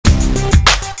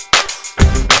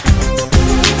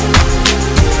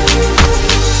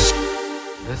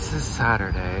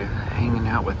Saturday, hanging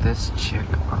out with this chick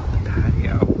on the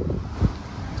patio.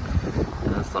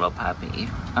 And this little puppy.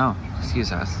 Oh,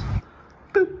 excuse us.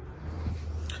 Boop.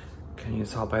 Can you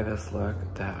tell by this look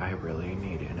that I really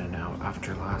need In-N-Out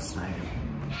after last night?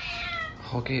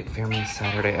 Holgate Family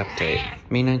Saturday update.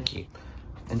 Me Nike.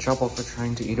 In trouble for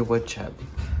trying to eat a wood chip.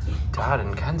 Dad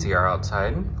and Kenzie are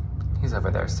outside. He's over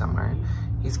there somewhere.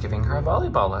 He's giving her a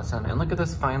volleyball lesson. And look at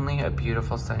this, finally a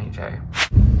beautiful sunny day.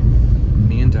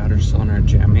 Me and Dad are still in our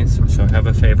jammies, so I have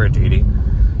a favor, Dee.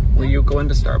 Will you go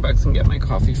into Starbucks and get my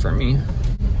coffee for me?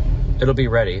 It'll be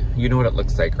ready. You know what it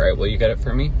looks like, right? Will you get it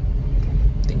for me?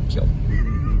 Thank you.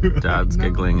 Dad's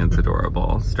giggling, it's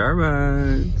adorable.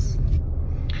 Starbucks.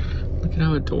 Look at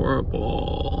how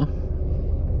adorable.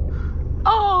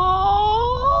 Oh!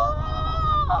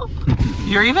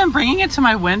 You're even bringing it to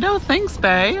my window? Thanks,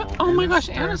 bae. Oh my gosh,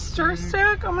 and a stir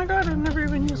stick? Oh my god, I've never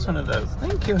even used one of those.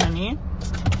 Thank you, honey.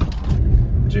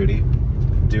 Judy,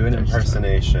 do an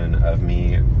impersonation of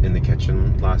me in the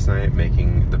kitchen last night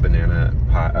making the banana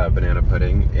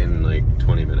pudding in like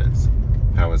 20 minutes.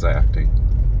 How was I acting?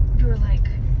 You were like,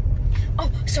 oh,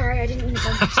 sorry, I didn't mean to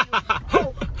bump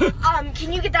you. Oh,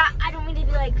 can you get that? I don't mean to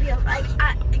be like, can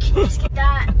you just get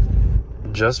that?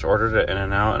 Just ordered it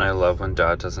In-N-Out, and I love when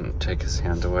Dad doesn't take his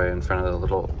hand away in front of the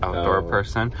little outdoor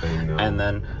person. And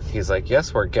then he's like,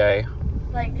 yes, we're gay.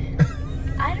 Like,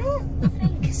 I don't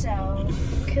think so.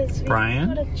 Because we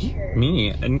Brian, go to church. Me,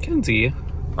 and Kenzie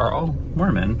are all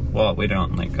Mormon. Well, we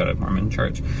don't like go to Mormon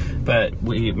church, but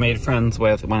we made friends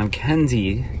with one of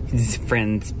Kenzie's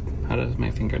friends. How does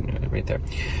my finger do it? Right there.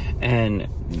 And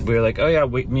we were like, oh yeah,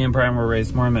 me and Brian were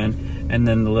raised Mormon. And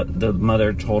then the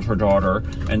mother told her daughter,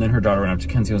 and then her daughter went up to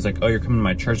Kenzie and was like, oh, you're coming to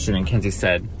my church today. And Kenzie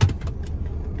said,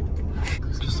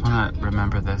 just want to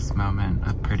remember this moment,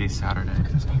 a pretty Saturday.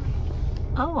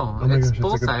 Oh, it's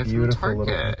Bullseye from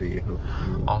Target.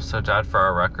 Also, Dad, for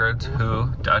our records,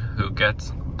 Dad, who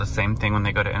gets the same thing when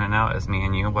they go to In-N-Out as me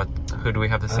and you? Who do we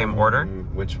have the same order?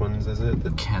 Which ones is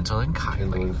it? Kendall and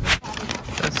Kylie.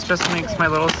 This just makes my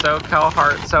little SoCal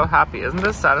heart so happy. Isn't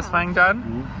this satisfying, Dad?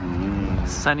 Mm-hmm.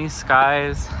 Sunny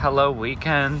skies, hello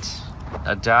weekend,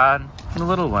 a dad, and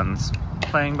little ones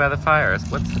playing by the fires.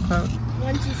 What's the quote?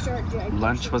 Once you start drinking.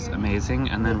 Lunch was amazing,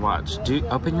 and then watch.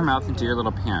 Open your mouth and do your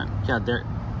little pant. Yeah, there.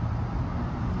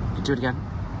 Do it again.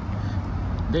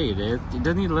 There it is.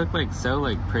 Doesn't he look like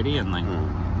so pretty and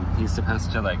he's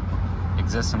supposed to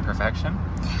exist in perfection?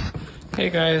 Hey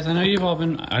guys, I know you've all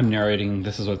been, I'm narrating,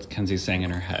 this is what Kenzie's saying in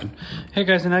her head. Hey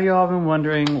guys, I know you've all been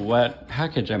wondering what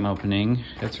package I'm opening.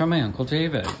 It's from my Uncle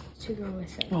David. To go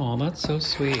with it. Oh, that's so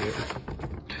sweet.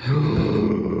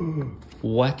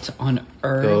 What on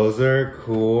earth? Those are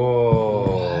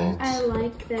cool. What? I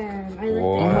like them. I like them.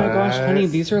 Oh my gosh, honey,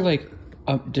 these are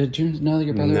did you know that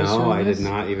your brother was No, I did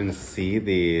not even see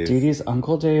these. Dee Dee's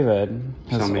Uncle David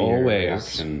has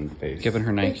always given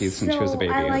her Nikes since she was a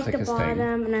baby. I like it's the his bottom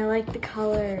thing. and I like the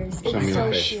colors. Show me It's your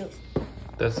so face. cute.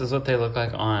 This is what they look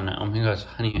like on. Oh my gosh,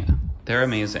 honey, they're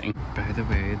amazing. By the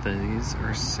way, these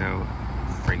are so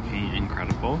freaking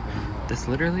incredible. This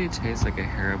literally tastes like a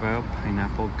Haribo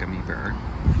pineapple gummy bear.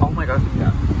 Oh my gosh,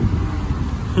 yeah.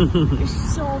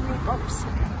 There's so many bumps.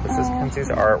 This is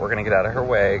Kenzie's art. We're gonna get out of her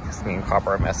way because me and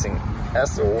Copper are messing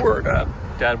S-word up.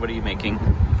 Dad, what are you making?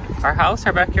 Our house,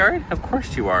 our backyard? Of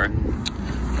course you are.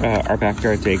 Our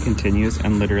backyard day continues,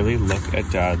 and literally look at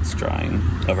Dad's drawing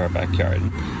of our backyard.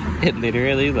 It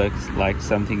literally looks like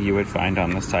something you would find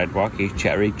on the sidewalk, a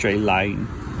cherry tree line.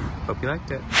 Hope you liked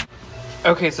it.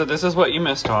 Okay, so this is what you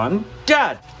missed on.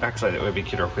 Dad! Actually, it would be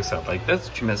cuter if we said like this,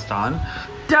 what you missed on.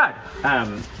 Dad!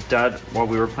 Dad, while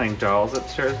we were playing dolls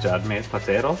upstairs, Dad made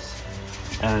potatoes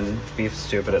and beef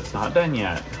stew, but it's not done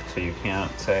yet. So you can't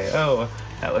say, oh,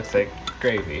 that looks like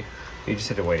gravy. You just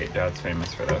had to wait. Dad's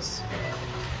famous for this.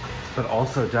 But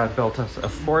also, Dad built us a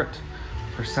fort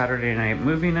for Saturday night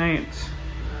movie night.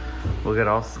 We'll get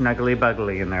all snuggly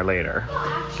buggly in there later.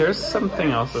 Here's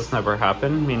something else that's never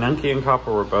happened. Minunki and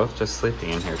Copper were both just sleeping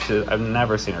in here. I've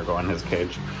never seen her go in his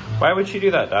cage. Why would she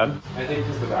do that, Dad? I think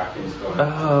because the vacuum's going.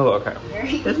 Oh, okay.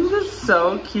 Isn't this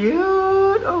so cute?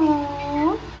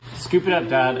 Oh. Scoop it up,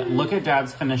 Dad. Look at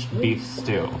Dad's finished beef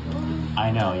stew.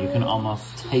 I know, you can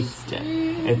almost taste it.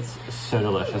 It's so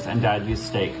delicious. And Dad used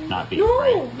steak, not beef,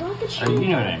 right? Not the Or, you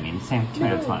know what I mean. Same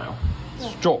tomato, tomato.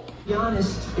 Stop.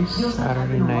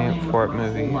 Saturday night Fort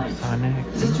movie. Sonic,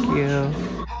 thank you.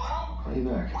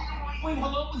 Wait,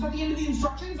 hello? Was that the end of the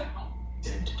instructions?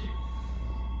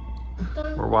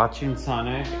 We're watching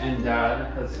Sonic, and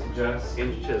Dad has just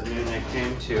changed his new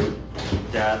nickname to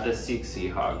Dad the Sea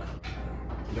Hog.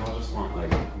 Y'all just want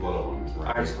little ones,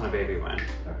 right? I just want a baby one.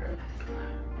 Okay.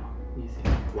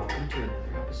 Welcome to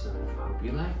another episode of Hope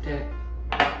You Liked It.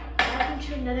 Welcome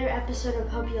to another episode of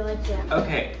Hope You Liked It.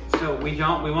 Okay, so we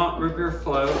want root beer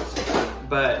floats,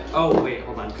 but oh wait,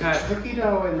 hold on, cut. Cookie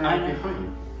dough and that would be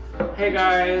fine. Hey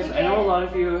guys, I know a lot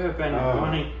of you have been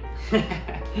wanting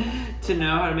to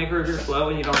know how to make a root beer float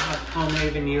when you don't have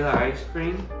homemade vanilla ice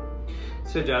cream.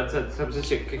 So Dad said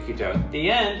substitute cookie dough. The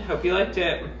end. Hope you liked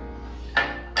it.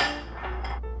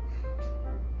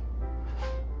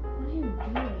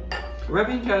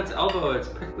 Rubbing Dad's elbow, it's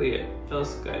prickly, it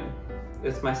feels good.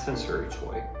 It's my sensory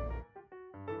toy.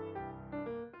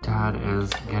 Dad is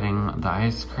getting the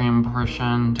ice cream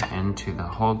portioned into the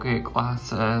Holgate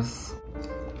glasses.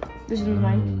 This is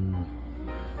mine.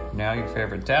 Now your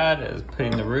favorite dad is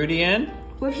putting the Rudy in.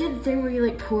 What is the thing where you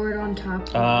like pour it on top?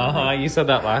 You said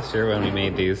that last year when we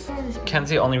made these.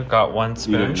 Kenzie only got one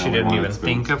spoon. She didn't even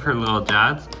think of her little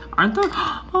dads. Aren't they?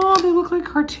 Oh, they look like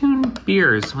cartoon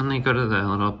beers when they go to the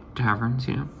little taverns,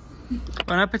 you know.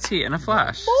 Bon appetit in a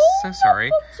flash. So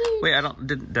sorry. Wait,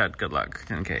 Dad, good luck.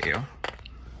 Didn't get you.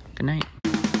 Good night.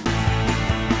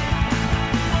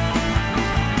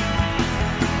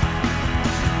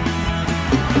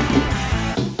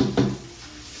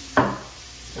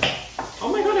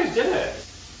 Oh my god, I did it.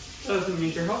 That doesn't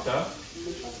need your help though.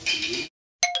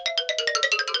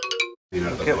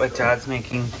 Look at what Dad's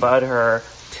making. Butter,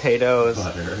 potatoes,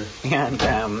 and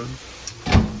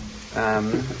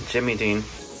Jimmy Dean.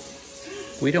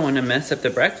 We don't want to mess up the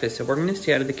breakfast, so we're going to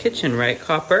stay out of the kitchen, right,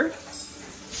 Copper?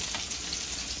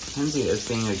 Kenzie is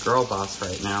being a girl boss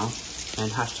right now,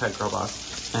 and hashtag girl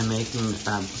boss, and making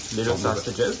little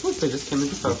sausages. Look, they just came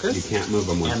into focus. You can't move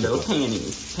them. And little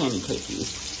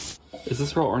panny-cakeys. Is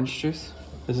this real orange juice?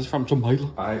 Is this from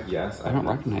Jamaica? Yes. I don't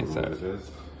recognize it.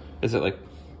 Is it like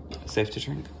safe to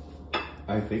drink?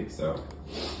 I think so.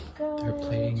 They're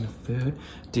plating the food.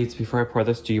 Deets, before I pour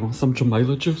this, do you want some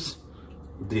Jamaica juice?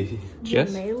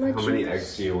 Yes? How many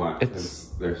eggs do you want? Because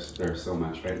there's so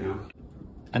much right now.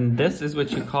 And this is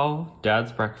what you call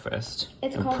Dad's breakfast.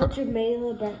 It's called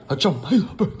Jamaica breakfast. A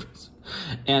Jamaica breakfast.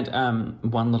 And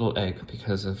one little egg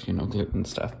because of, you know, gluten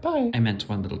stuff. Bye. I meant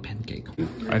one little pancake.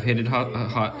 I've hated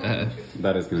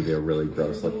That is going to be a really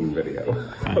gross looking video.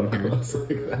 Gross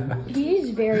like that. He's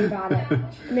very bad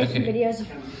at making videos of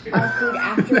our food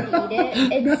after we eat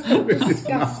it. It's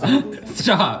disgusting.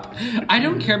 Stop. I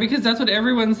don't care because that's what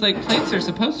everyone's like plates are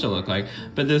supposed to look like.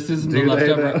 But this is the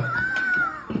leftover.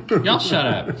 Y'all shut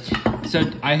up. So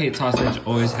I hate sausage,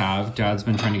 always have. Dad's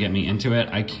been trying to get me into it.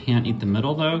 I can't eat the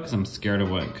middle though, because I'm scared of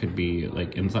what could be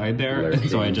like inside there. And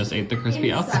so I just ate the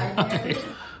crispy outside.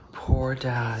 Poor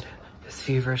Dad is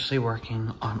feverishly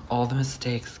working on all the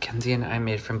mistakes Kenzie and I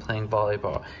made from playing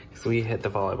volleyball. Because we hit the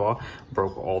volleyball,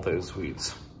 broke all those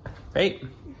weeds. Right?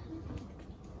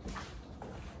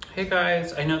 Hey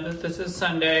guys, I know that this is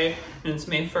Sunday and it's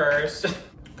May 1st.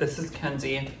 This is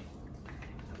Kenzie.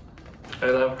 I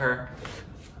love her.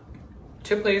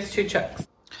 2 please, 2 checks.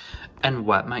 And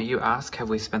what, might you ask, have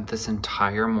we spent this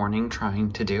entire morning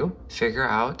trying to do? Figure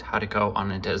out how to go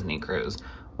on a Disney cruise.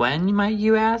 When, might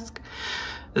you ask?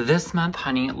 This month,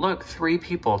 honey. Look, 3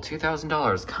 people,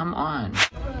 $2,000. Come on.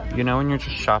 You know when you're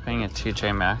just shopping at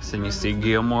TJ Maxx and you see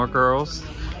Gilmore Girls?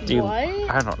 What?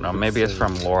 I don't know, maybe it's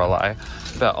from Lorelai.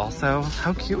 But also,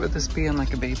 how cute would this be in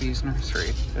like a baby's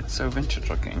nursery? It's so vintage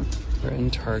looking. We're in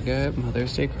Target,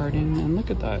 Mother's Day carding, and look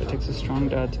at that. It takes a strong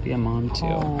dad to be a mom too.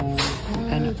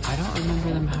 And I don't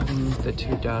remember them having the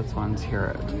 2 dads ones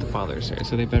here at the Father's Day,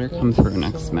 so they better come through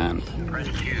next month.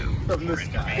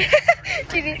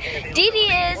 Didi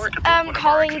is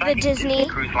calling the Disney.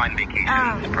 Cruise line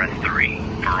vacations, press 3.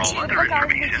 For all other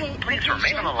information, please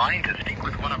remain on the line to speak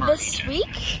with one of our This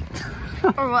week?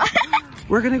 Or what?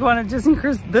 We're gonna go on a Disney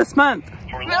cruise this month.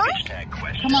 For luggage tag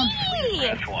questions, Come on. please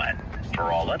press 1.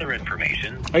 For all other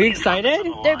information, Are you excited?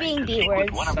 They're being B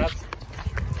words.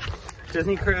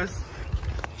 Disney cruise.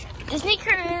 Disney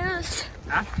cruise.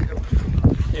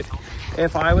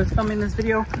 If I was filming this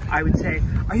video, I would say,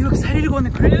 are you excited to go on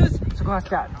the cruise? So go ask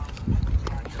Dad.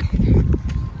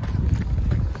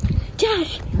 Dad,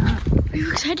 are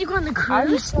you excited to go on the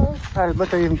cruise?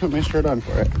 Look, I even put my shirt on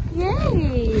for it.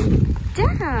 Yay!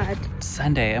 Dad!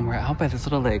 Sunday, and we're out by this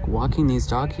little lake walking these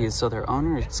doggies so their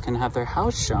owners can have their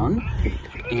house shown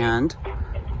and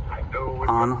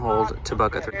on hold to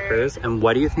book a cruise. And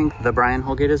what do you think the Brian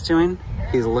Holgate is doing?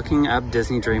 He's looking up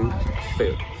Disney Dream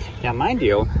food. Now, mind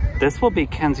you, this will be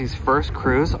Kenzie's first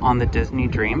cruise on the Disney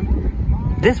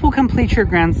Dream. This will complete your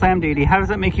Grand Slam, Didi. How does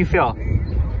that make you feel?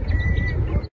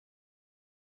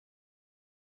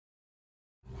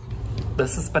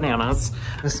 This is bananas.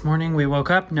 This morning we woke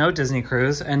up, no Disney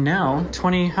cruise, and now how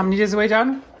many days away,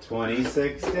 Dad?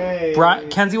 26 days.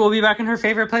 Kenzie will be back in her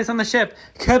favorite place on the ship,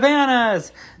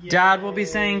 Cabanas. Yay. Dad will be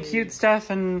saying cute stuff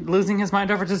and losing his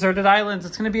mind over deserted islands.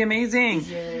 It's gonna be amazing.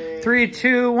 Yay. 3,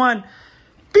 2, 1.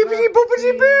 Beepity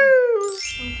boopity boo.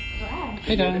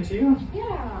 Hey, Dad.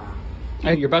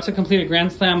 Yeah. You're about to complete a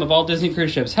grand slam of all Disney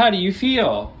cruise ships. How do you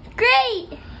feel? Great.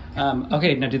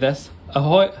 Okay, now do this.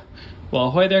 Ahoy. Well,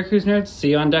 ahoy there, cruise nerds. See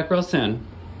you on deck real soon.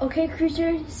 Okay,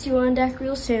 cruiser. See you on deck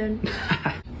real soon.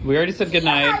 We already said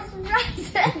goodnight.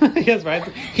 He has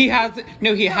reason.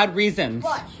 He had reasons.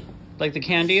 Watch. Like the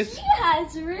candies. He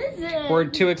has risen. We're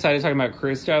too excited talking about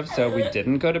cruise stuff, so we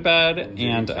didn't go to bed.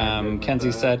 And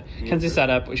Kenzie sat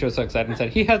up. She was so excited and said,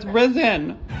 he has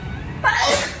risen.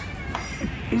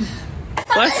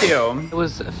 Bless you. It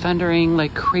was thundering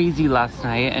like crazy last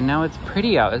night, and now it's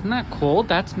pretty out. Isn't that cold?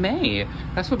 That's May.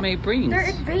 That's what May brings.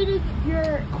 They're invading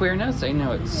your queerness. I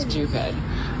know, it's stupid.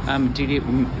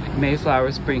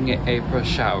 Mayflowers bring April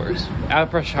showers.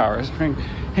 April showers bring.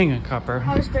 Hang on, Copper.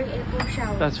 Flowers bring April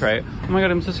showers. That's right. Oh my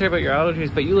God, I'm so sorry about your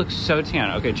allergies, but you look so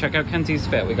tan. Okay, check out Kenzie's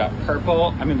fit. We got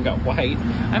purple. We got white.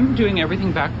 I'm doing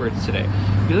everything backwards today.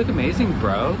 You look amazing,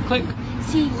 bro. Click.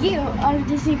 See you on a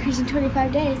Disney cruise in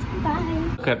 25 days. Bye.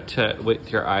 Look up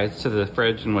with your eyes to the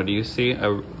fridge, and what do you see?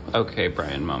 Okay,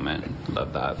 Brian moment.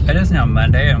 Love that. It is now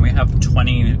Monday, and we have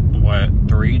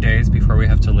 3 days before we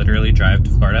have to literally drive to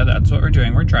Florida. That's what we're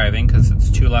doing. We're driving because it's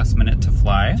too last minute to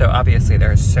fly. So obviously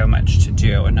there's so much to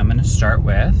do, and I'm gonna start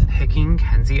with picking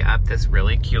Kenzie up this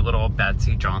really cute little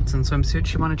Betsy Johnson swimsuit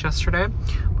she wanted yesterday.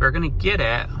 We're gonna get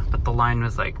it, but the line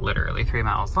was like literally 3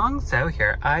 miles long, so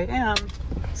here I am.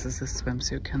 This is the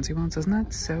swimsuit Kenzie wants. Isn't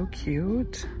that so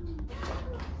cute?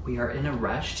 We are in a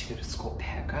rush to go to school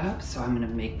pickup, so I'm gonna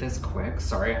make this quick.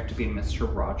 Sorry, I have to be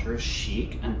Mr. Rogers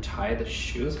chic and tie the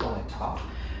shoes while I talk.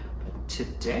 But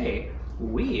today,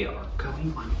 we are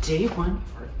going on day 1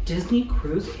 of our Disney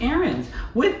cruise errands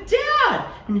with Dad!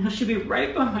 And he should be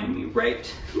right behind me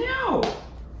right now.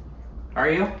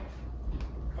 Are you?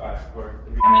 5, 4,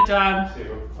 3, Damn it, Dad.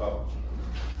 2, oh.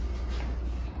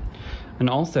 And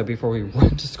also, before we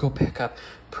run to school pickup,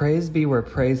 praise be where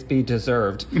praise be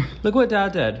deserved. Look what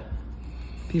Dad did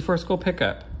before school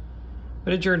pickup.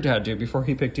 What did your dad do before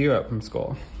he picked you up from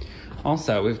school?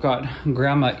 Also, we've got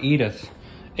Grandma Edith,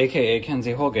 aka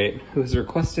Kenzie Holgate, who has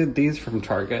requested these from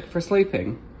Target for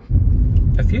sleeping.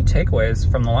 A few takeaways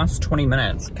from the last 20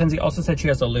 minutes. Kenzie also said she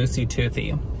has a loosey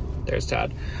toothy. There's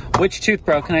Dad. Which tooth,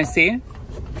 bro? Can I see?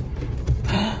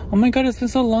 Oh my God, it's been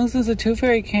so long since the Tooth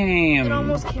Fairy came. It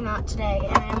almost came out today,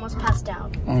 and I almost passed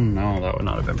out. Oh no, that would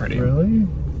not have been pretty. Really?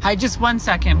 Hi, just 1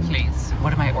 second, please.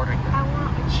 What am I ordering? I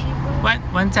want a cheaper. What?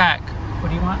 1 sec. What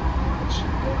do you want? A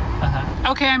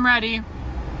cheaper. Okay, I'm ready.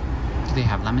 Do they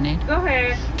have lemonade? Go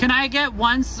ahead. Can I get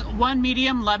one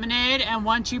medium lemonade and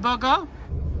 1 cheeseburger?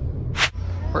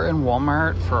 We're in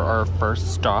Walmart for our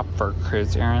first stop for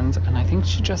cruise errands, and I think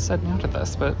she just said no to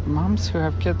this, but moms who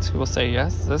have kids who will say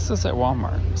yes, this is at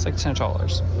Walmart. It's like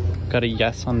 $10. Got a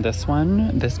yes on this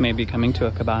one. This may be coming to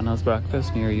a Cabanas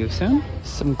breakfast near you soon.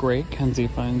 Some great Kenzie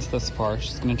finds thus far.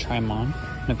 She's gonna try them on.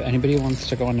 And if anybody wants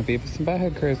to go on a Beavis and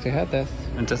Butthead cruise, they had this.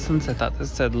 In distance, I thought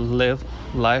this said live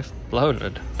life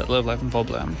bloated, but live life in full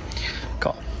bloom.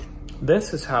 Cool.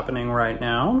 This is happening right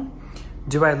now.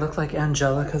 Do I look like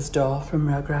Angelica's doll from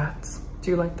Rugrats?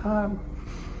 Do you like that?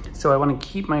 So I want to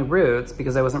keep my roots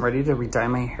because I wasn't ready to re-dye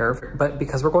my hair. But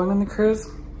because we're going on the cruise,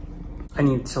 I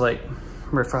need to like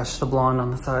refresh the blonde on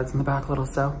the sides and the back a little,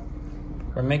 so.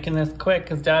 We're making this quick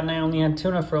because Dad and I only had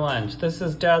tuna for lunch. This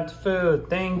is Dad's food.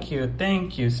 Thank you,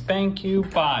 spank you,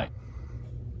 bye.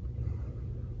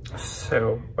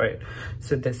 So, wait.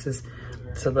 So this is,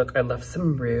 so look, I left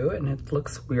some roux and it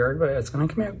looks weird, but it's gonna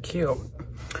come out cute.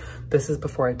 This is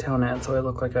before I tone it, so I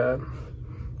look like a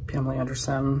Pamela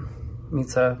Anderson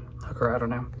meets a hooker, I don't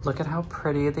know. Look at how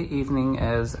pretty the evening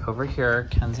is over here.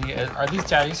 Kenzie, are these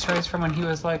Daddy's toys from when he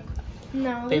was like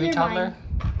baby toddler?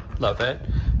 Mine. Love it.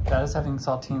 Dad is having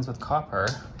saltines with Copper.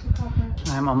 And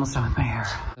I'm almost done with my hair.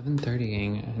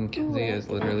 7:30 and Kenzie is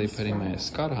literally putting my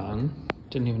Scott on.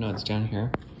 Didn't even know it's down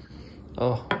here.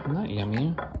 Oh, isn't that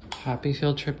yummy? Happy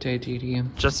field trip day, Dee Dee.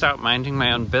 Just out minding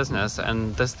my own business,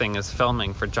 and this thing is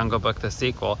filming for Jungle Book the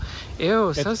sequel. Ew,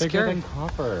 it's so scary. Than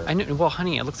Copper. I know. Well,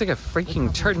 honey, it looks like a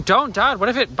freaking turd. Don't, Dad. What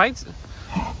if it bites?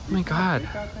 Oh my God.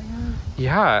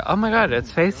 Yeah. Oh my God. Its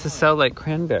face is so like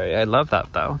cranberry. I love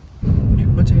that though.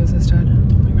 What day is this, Dad?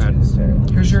 Oh my God.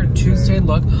 Tuesday. Here's your Tuesday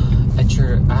look at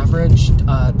your average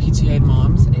PTA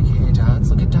moms, aka dads.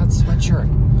 Look at Dad's sweatshirt.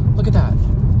 Look at that.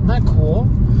 Isn't that cool?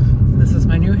 This is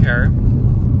my new hair.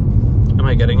 Am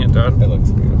I getting it done? It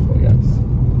looks beautiful, yeah.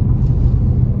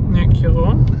 Isn't that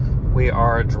cute? We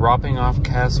are dropping off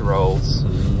casseroles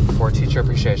for Teacher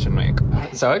Appreciation Week.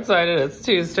 So excited, it's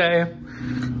Tuesday.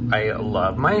 I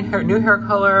love my new hair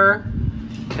color.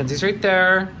 Kenzie's right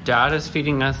there. Dad is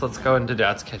feeding us. Let's go into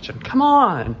Dad's kitchen. Come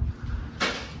on.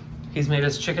 He's made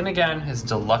us chicken again, his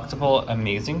delectable,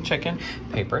 amazing chicken.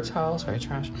 Paper towels, very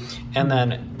trash. And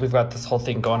then we've got this whole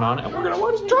thing going on and we're gonna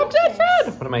watch Drop Dead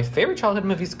Fred, one of my favorite childhood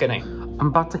movies getting. I'm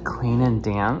about to clean and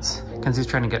dance. Kenzie's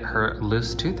trying to get her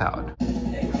loose tooth out. Oh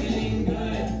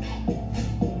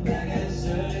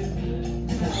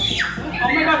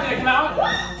my God, did it come out?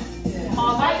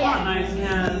 Oh, that's not nice,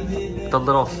 man. The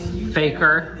little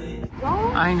faker.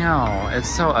 I know, it's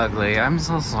so ugly. I'm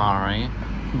so sorry,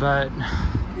 but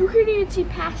you couldn't even see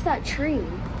past that tree.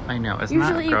 I know, isn't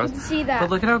Usually that gross? you can see that. But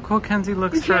look at how cool Kenzie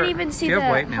looks. You can't even see the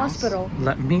hospital.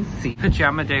 Let me see.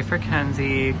 Pajama day for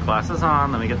Kenzie. Glasses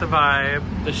on. Let me get the vibe.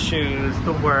 The shoes,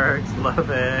 the works. Love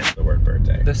it. The word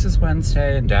birthday. This is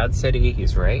Wednesday in Dad City.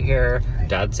 He's right here.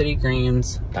 Dad City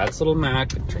Greens. That's little Mac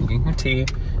drinking her tea.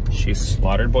 She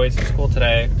slaughtered boys at school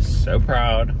today. So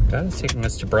proud. Dad is taking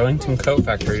us to Burlington Coat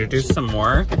Factory to do some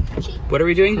more. What are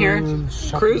we doing here?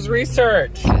 Cruise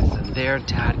research. Yes, and there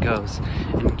Dad goes.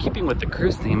 In keeping with the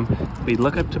cruise theme, we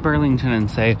look up to Burlington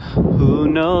and say, who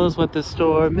knows what the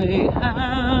store may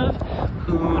have?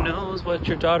 Who knows what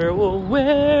your daughter will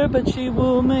wear? But she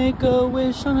will make a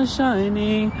wish on a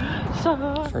shining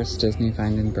star. First Disney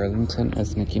find in Burlington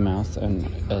is Mickey Mouse,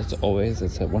 and as always,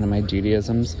 it's one of my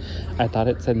Judaisms. I thought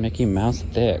it said Mickey Mouse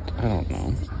thick. I don't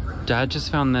know. Dad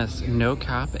just found this. No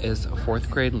cap is 4th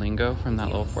grade lingo from that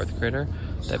little 4th grader.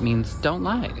 That means don't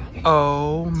lie.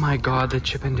 Oh my God, the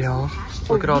Chippendales.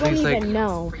 Look at all these like. I don't even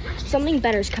know. Something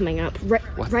better's coming up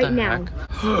right now.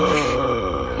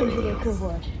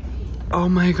 Oh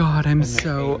my God, I'm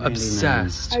so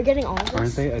obsessed. Are you getting all of this?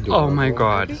 Aren't they adorable? Oh my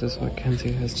God. This is what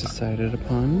Kenzie has decided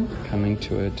upon. Coming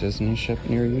to a Disney ship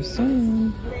near you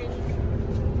soon.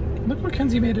 Look what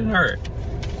Kenzie made in art.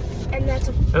 And that's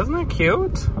Isn't that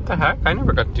cute? What the heck? I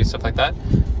never got to do stuff like that.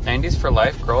 90s for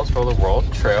life, girls rule the world.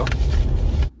 True.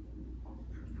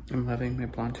 I'm loving my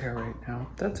blonde hair right now.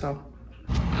 That's all.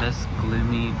 This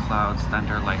gloomy clouds,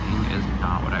 thunder, lightning is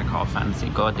not what I call fancy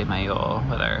Cinco de Mayo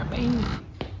weather.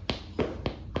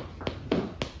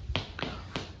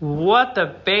 What the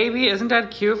baby? Isn't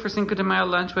that cute for Cinco de Mayo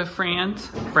lunch with friends?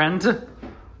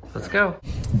 Let's go.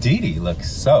 Dee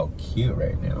looks so cute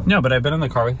right now. No, but I've been in the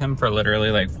car with him for literally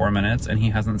like 4 minutes and he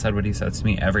hasn't said what he says to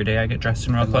me every day I get dressed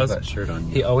in real clothes. I love that shirt on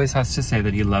you. He always has to say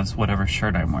that he loves whatever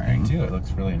shirt I'm wearing. I do, it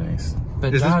looks really nice.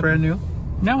 But is this brand new?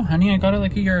 No, honey, I got it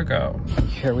like a year ago.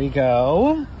 Here we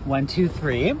go. 1, 2,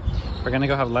 3. We're gonna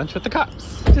go have lunch with the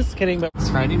cops. Just kidding, but it's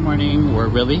Friday morning. We're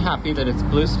really happy that it's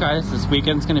blue skies. This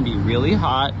weekend's gonna be really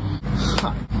hot.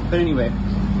 But anyway,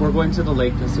 we're going to the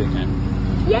lake this weekend.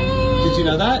 Yay! Did you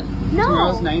know that? No.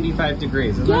 Tomorrow's 95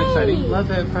 degrees. Isn't that exciting?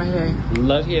 Love it, Friday.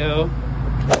 Love you.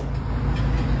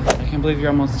 I can't believe you're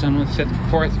almost done with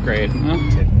 4th grade. Huh?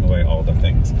 Taking away all the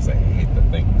things because I hate the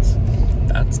things.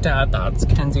 That's Dad, that's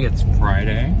Kenzie. It's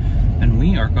Friday. And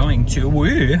we are going to,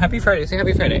 happy Friday, say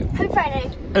happy Friday. Happy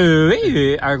Friday.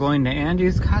 We are going to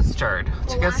Andy's Custard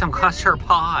to get some custard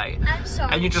pie. I'm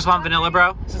sorry. And you just want vanilla,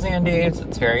 bro? This is Andy's.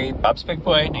 It's very Bob's Big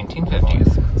Boy,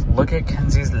 1950s. Look at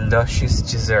Kenzie's luscious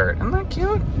dessert. Isn't that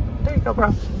cute? There you go,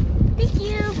 bro. Thank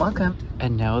you. Welcome.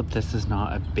 And no, this is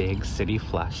not a big city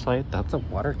flashlight. That's a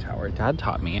water tower. Dad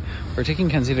taught me. We're taking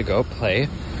Kenzie to go play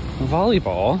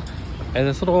volleyball at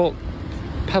this little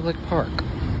public park.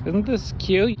 Isn't this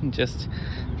cute? You can just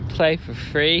play for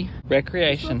free.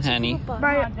 Recreation, honey. Come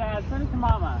on, Dad. Send it to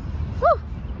Mama. Woo.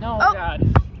 No, Oh.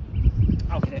 Dad.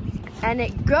 Okay. And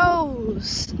it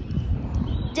goes.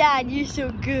 Dad, you're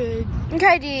so good.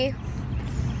 Okay, Dee.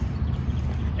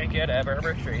 A good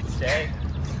anniversary today.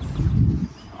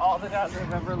 All the dads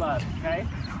I've ever loved, okay?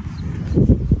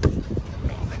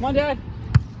 Come on, Dad.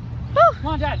 Woo. Come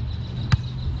on, Dad.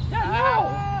 Dad,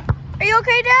 no. Are you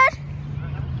okay, Dad?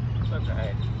 It's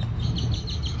okay.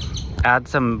 Add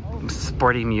some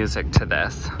sporty music to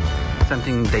this.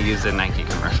 Something they use in Nike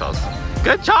commercials.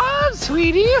 Good job,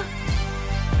 sweetie.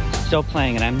 Still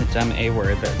playing, and I'm the dumb A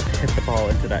word that hit the ball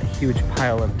into that huge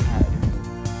pile of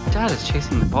mud. Dad is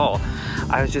chasing the ball.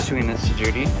 I was just doing this to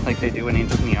Judy, like they do when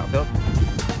Angel's in the outfield.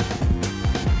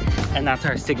 And that's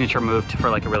our signature move for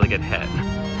like a really good hit.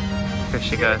 Here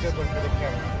she goes.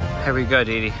 Here we go,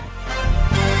 Dee Dee.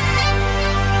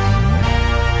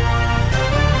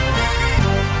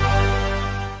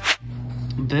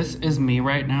 This is me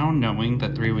right now, knowing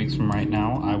that 3 weeks from right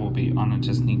now, I will be on a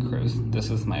Disney cruise. This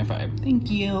is my vibe. Thank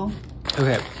you.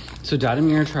 Okay, so Dad and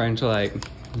me are trying to like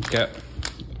get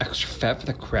extra fat for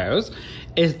the crows.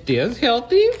 Is this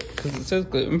healthy? Because it says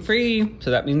gluten-free,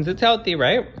 so that means it's healthy,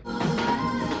 right?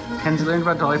 Kenzie learned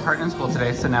about Dolly Parton in school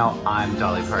today, so now I'm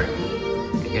Dolly Parton.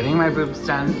 Getting my boobs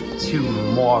done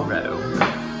tomorrow.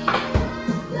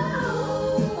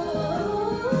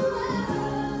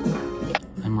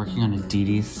 I'm working on a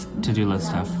Dee-Dee's to-do list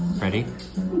stuff. Ready?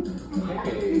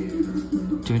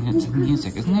 Doing it to the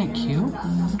music. Isn't that cute?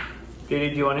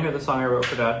 Dee-Dee, do you want to hear the song I wrote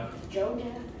for Dad? Joe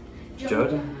Dad?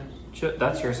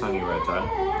 That's your song you wrote, Dad.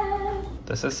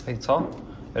 This is Spätzle.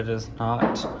 It is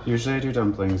not. Usually I do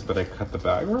dumplings, but I cut the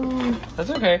bag wrong. That's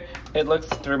okay. It looks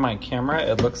through my camera,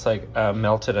 it looks like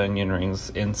melted onion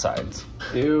rings insides.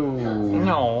 Ew.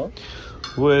 No.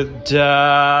 With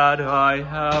Dad, I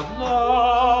have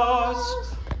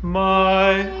lost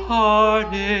my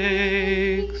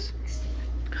heartaches.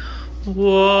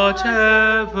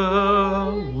 Whatever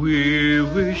we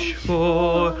wish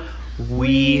for,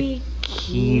 we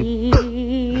keep.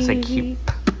 I say keep.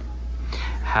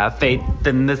 Have faith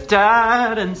in this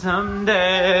Dad, and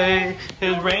someday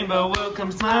his rainbow will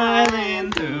come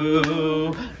smiling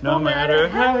through. No matter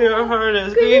how your heart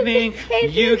is grieving,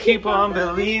 you keep on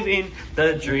believing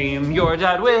the dream your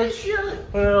dad wish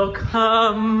will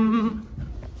come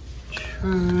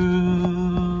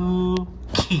true.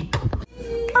 Keep.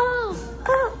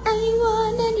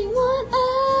 Anyone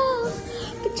else,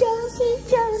 but jealousy.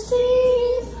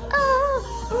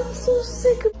 Oh, I'm so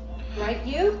sick of. Right,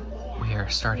 you? We are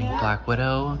starting Black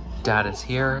Widow. Dad is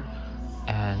here,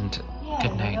 and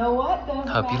good night. You know what?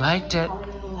 Hope you liked it.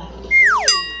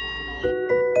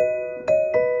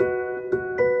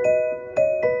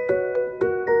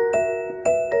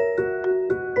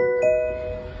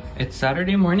 It's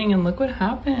Saturday morning, and look what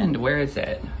happened. Where is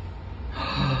it?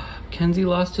 Kenzie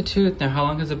lost a tooth. Now, how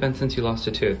long has it been since you lost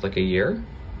a tooth? Like a year?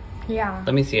 Yeah.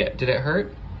 Let me see it. Did it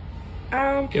hurt?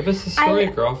 Give us a story,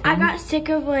 girlfriend. I got sick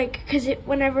of wbecause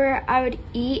whenever I would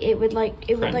eat, it would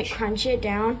crunch it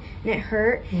down and it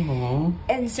hurt. Aww.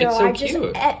 And so, It's so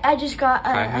I just got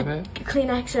have a it?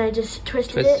 Kleenex and I just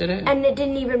twisted Twisted it, it? and it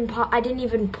didn't even pop. I didn't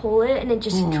even pull it, and it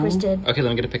just twisted. Okay, let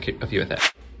me get a picture of you with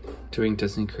it. Doing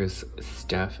Disney Cruise,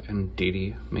 Steph and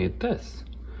Dee made this.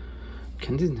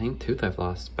 Kenzie's 9th tooth I've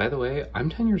lost. By the way, I'm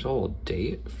 10 years old.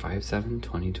 Date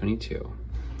 5/7/2022.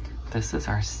 This is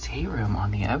our stateroom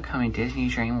on the upcoming Disney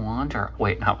Dream Wander.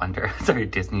 Wait, not Wonder. Sorry,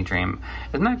 Disney Dream.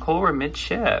 Isn't that cool? We're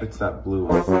mid-ship. It's that blue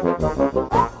one.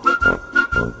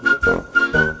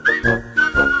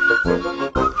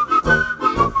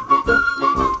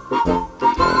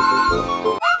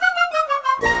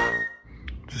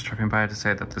 Just dropping by to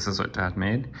say that this is what Dad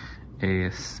made.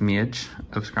 A smidge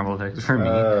of scrambled eggs for me.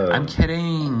 I'm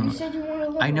kidding. You said you wanted a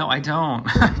little. I know, I don't.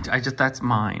 That's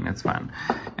mine. It's fun.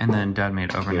 And then Dad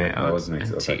made overnight oats and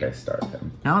tea. Like I starved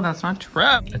him. No, that's not true.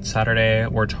 It's Saturday.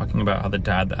 We're talking about how the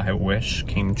dad that I wish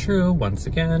came true once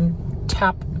again.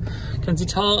 Tap. Kenzie,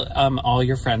 tell all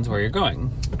your friends where you're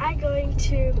going. I'm going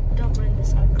to. Don't mind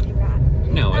this ugly rat.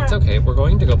 No, it's okay. We're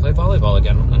going to go play volleyball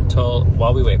again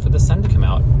while we wait for the sun to come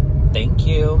out. Thank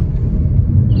you.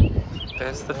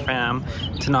 There's the fam.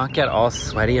 To not get all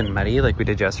sweaty and muddy like we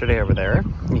did yesterday over there,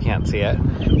 you can't see it,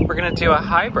 we're gonna do a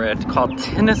hybrid called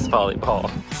tennis volleyball.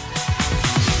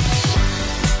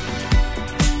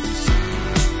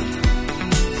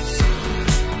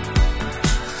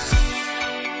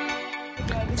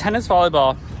 Tennis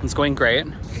volleyball is going great.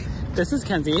 This is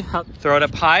Kenzie. Throw it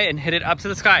up high and hit it up to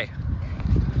the sky.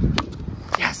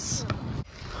 Yes.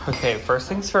 Okay, first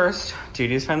things first.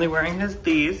 Dee-Dee's finally wearing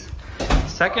these.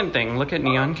 Second thing, look at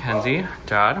Neon Kenzie.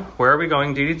 Dad, where are we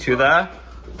going, Dee-Dee? To the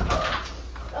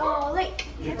lake.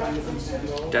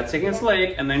 Dad's taking us to the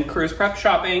lake, and then cruise prep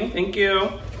shopping. Thank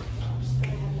you.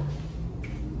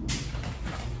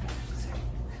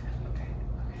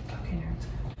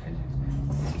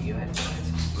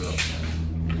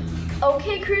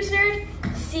 Okay, cruise nerd.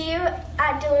 See you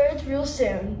at Dillard's real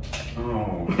soon.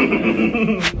 Oh.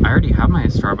 I already have my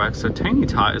Starbucks, so Tiny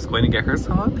Tot is going to get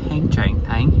herself a pancake.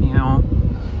 Thank you.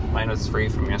 Mine was free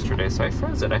from yesterday, so I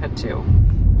froze it. I had two.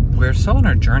 We're still on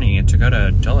our journey to go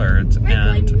to Dillard's. We're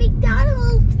going to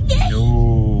McDonald's. Yay!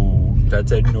 No. Dad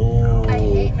said no. I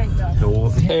hate McDonald's. No.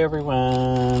 Hey,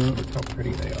 everyone. Look how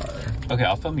pretty they are. Okay,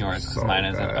 I'll film yours because So mine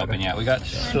isn't good. open yet. We got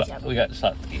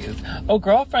Schlutzkies. Oh,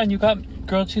 girlfriend, you got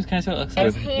grilled cheese. Can I see what it looks like?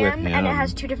 It's ham, and it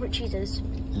has 2 different cheeses.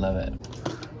 Love it.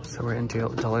 So we're in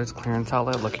Dillard's clearance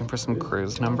outlet looking for some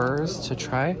cruise numbers to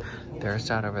try. There's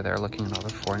Dad over there looking at all the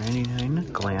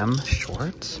 $4.99 glam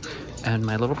shorts. And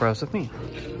my little bro's with me.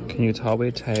 Can you tell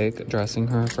we take dressing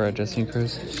her for a Disney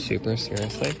cruise super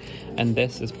seriously? And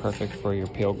this is perfect for your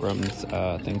Pilgrim's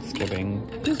Thanksgiving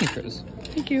Disney cruise.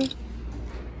 Thank you.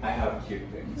 I have cute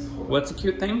things. What's a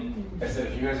cute thing? I said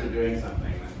if you guys are doing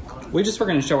something. We just were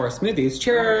gonna show our smoothies.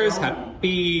 Cheers!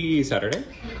 Happy Saturday.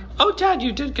 Oh, Dad,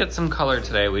 you did get some color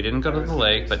today. We didn't go to the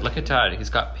lake, but look at Dad. He's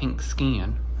got pink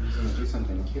skin. Do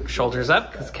something cute. Shoulders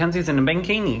up, because Kenzie's in a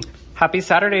bikini. Happy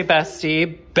Saturday,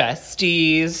 bestie.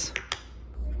 Besties.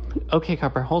 Okay,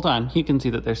 Copper, hold on. He can see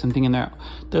that there's something in there.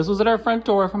 This was at our front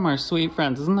door from our sweet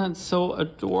friends. Isn't that so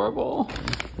adorable?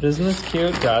 But isn't this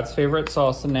cute? Dad's favorite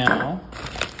salsa now.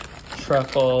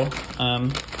 Truffle.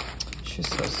 She's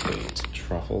so sweet.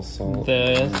 Truffle salt.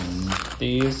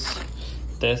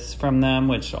 This from them,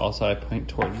 which also I point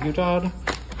toward you, Dad.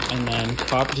 And then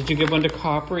did you give one to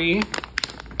Coppery?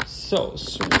 So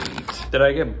sweet. Did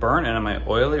I get burnt and am I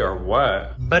oily or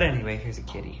what? But anyway, here's a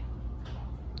kitty.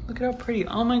 Look at how pretty.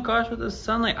 Oh my gosh, with the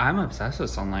sunlight. I'm obsessed with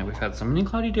sunlight. We've had so many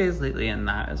cloudy days lately and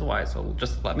that is why. So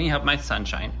just let me have my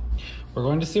sunshine. We're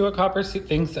going to see what Copper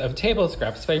thinks of table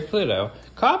scraps by Pluto.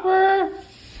 Copper!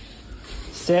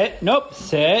 Sit. Nope,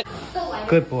 sit.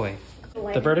 Good boy.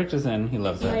 The verdict is in. He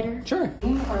loves it. Sure.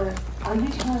 Are you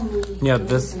telling me? Yeah,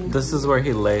 this is where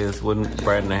he lays when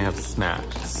Brad and I have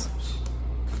snacks.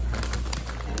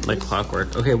 Like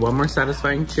clockwork. Okay, one more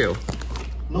satisfying chew.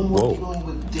 No more dealing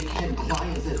with dickhead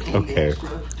clients that pay Okay.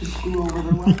 extra to screw over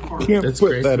their life partner. Can't That's put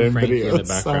Grace that and in Frankie video. in the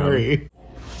background. Sorry.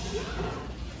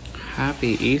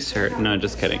 Happy Easter. No,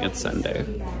 just kidding. It's Sunday.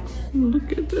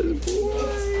 Look at this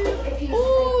boy.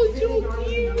 Oh, so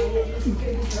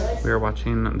cute. We are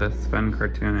watching this fun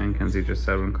cartoon and Kenzie just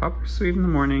said when Copper's sweet in the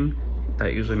morning,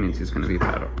 that usually means he's going to be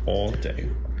bad all day.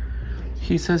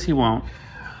 He says he won't.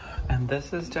 And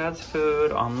this is Dad's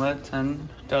food, omelets, and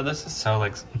oh, this is so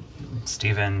like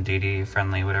Steven, Dee Dee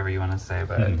friendly, whatever you want to say,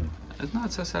 but it's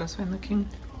not so satisfying looking.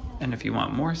 And if you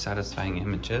want more satisfying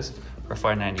images for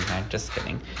 $4.99, just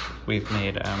kidding. We've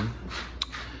made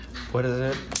what is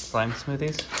it? Slime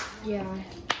smoothies? Yeah.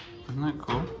 Isn't that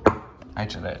cool? I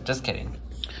tried it. Just kidding.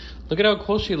 Look at how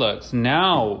cool she looks.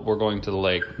 Now we're going to the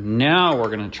lake. Now we're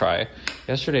gonna try.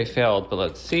 Yesterday failed, but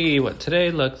let's see what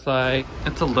today looks like.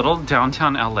 It's a little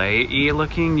downtown LA-y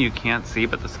looking. You can't see,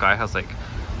 but the sky has like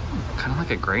kind of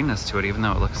like a grayness to it, even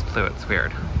though it looks blue. It's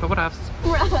weird. But what else?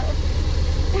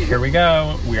 Here we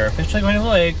go. We are officially going to the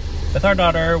lake with our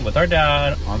daughter, with our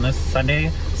dad on this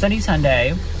sunny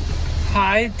Sunday.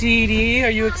 Hi, Dee Dee. Are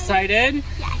you excited?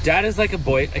 Yes. Dad is like a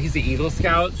boy. He's an Eagle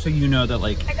Scout, so you know that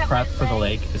like prep for the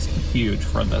lake is huge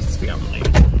for this family.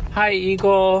 Hi,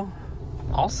 Eagle.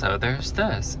 Also, there's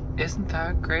this. Isn't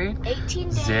that great? 18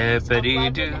 days,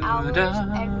 Zippity-doo-dah. 11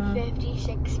 hours, and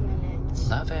 56 minutes.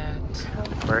 Love it.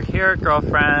 We're here,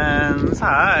 girlfriends.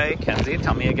 Hi, Kenzie.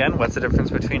 Tell me again, what's the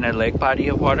difference between a lake body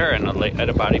of water and a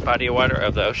body of water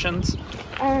of the oceans?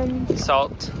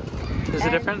 Salt is the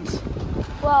difference?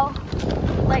 Well,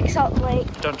 like Salt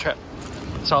Lake. Don't trip.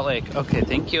 Salt Lake. Okay,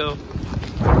 thank you.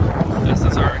 This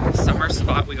is our summer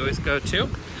spot we always go to.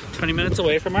 20 minutes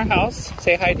away from our house.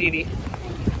 Say hi, Dee Dee.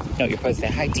 No, you're supposed to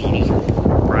say hi, Dee Dee.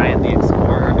 Brian the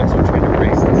Explorer is trying to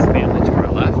race this family to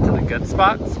our left to the good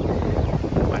spots.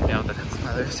 I know that it's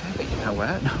Mother's Day, but you know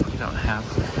what? We don't have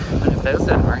one of those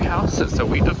in our houses, so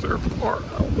we deserve our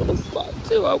own little spot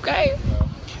too, okay?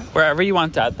 Wherever you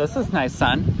want, Dad. This is nice,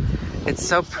 son. It's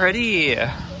so pretty.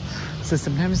 So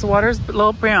sometimes the water's a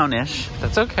little brownish.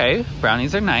 That's okay.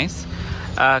 Brownies are nice.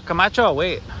 Camacho,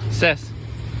 wait. Sis,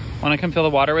 want to come fill the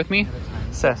water with me?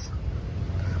 Sis,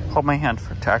 hold my hand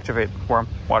to activate warm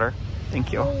water.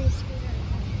 Thank you.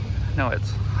 No,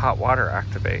 it's hot water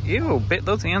activate. Ew,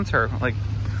 those ants are like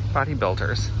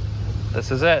bodybuilders. This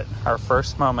is it. Our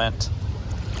first moment.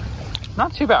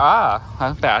 Not too bad. Ah,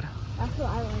 not bad. That's what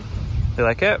I like. You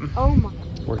like it? Oh my.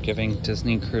 We're giving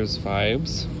Disney Cruise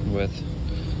vibes with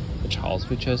the towels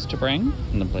we chose to bring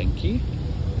and the blankie.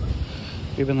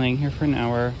 We've been laying here for an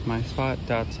hour. My spot,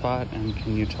 Dad's spot, and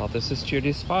can you tell this is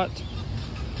Judy's spot?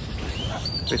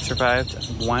 We survived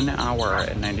 1 hour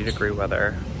in 90-degree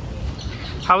weather.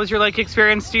 How was your lake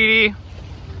experience, Dee Dee?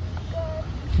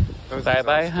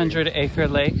 Bye-bye, 100-acre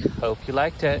lake. Hope you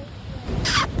liked it.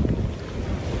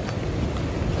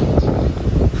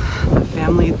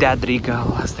 Family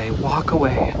Dadrigo as they walk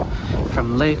away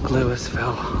from Lake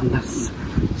Louisville on this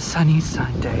sunny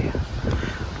Sunday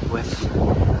with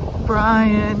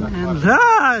Brian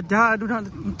and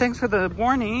Dad. Thanks for the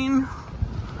warning.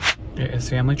 It is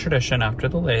family tradition after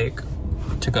the lake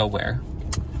to go where?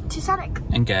 To Sonic.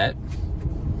 And get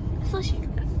Slushy.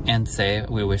 and say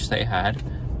we wish they had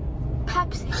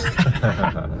Pepsi.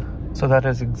 So that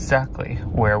is exactly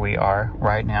where we are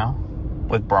right now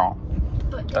with Braun.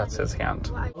 That's his hand.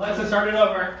 Alexa, start it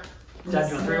over. Dad,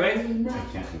 you want 3 ways? I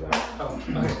can't do that. Oh,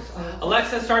 okay.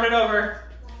 Alexa, start it over.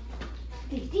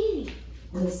 Dee Dee.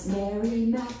 Miss Mary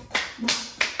Mac,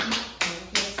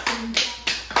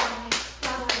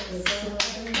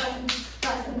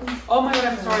 Oh my god,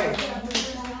 I'm sorry.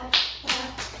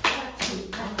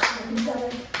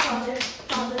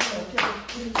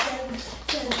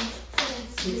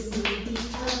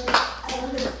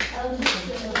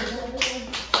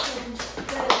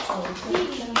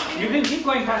 You can keep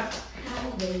going past.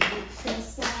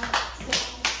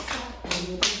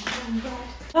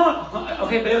 Oh,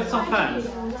 okay, but it was so fun.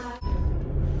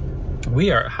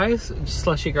 We are, hi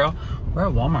slushy girl. We're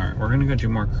at Walmart. We're gonna go do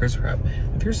more cruise prep.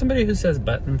 If you're somebody who says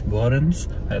buttons,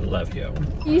 I love you.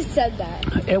 You said that.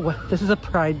 This is a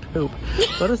pride poop.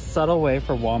 What a subtle way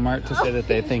for Walmart to say that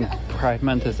they think Pride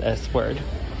Month is S word.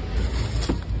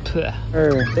 They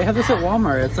have this at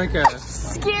Walmart. It's like a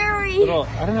Scary. little,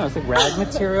 I don't know, it's like rag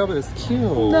material, but it's cute.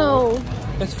 No.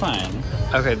 It's fine.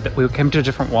 Okay, we came to a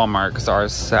different Walmart because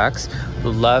ours sucks.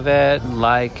 Love it,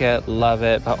 like it, love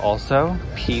it, but also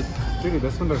peep. Dude,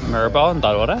 this one doesn't. Mirabelle and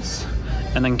Doradas.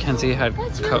 And then Kenzie had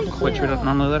That's Coke, really which we don't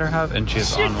normally let her have, and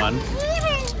she's on one.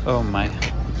 Oh my.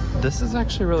 This is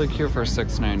actually really cute for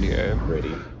 $6.98.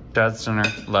 Pretty. Dad's dinner,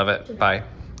 love it, bye.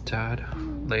 Dad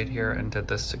laid here and did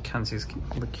this to Kenzie's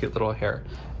cute little hair.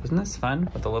 Isn't this fun?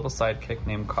 With a little sidekick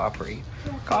named Coppery.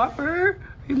 Copper,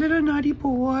 you little naughty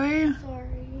boy.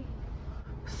 Sorry.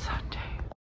 Such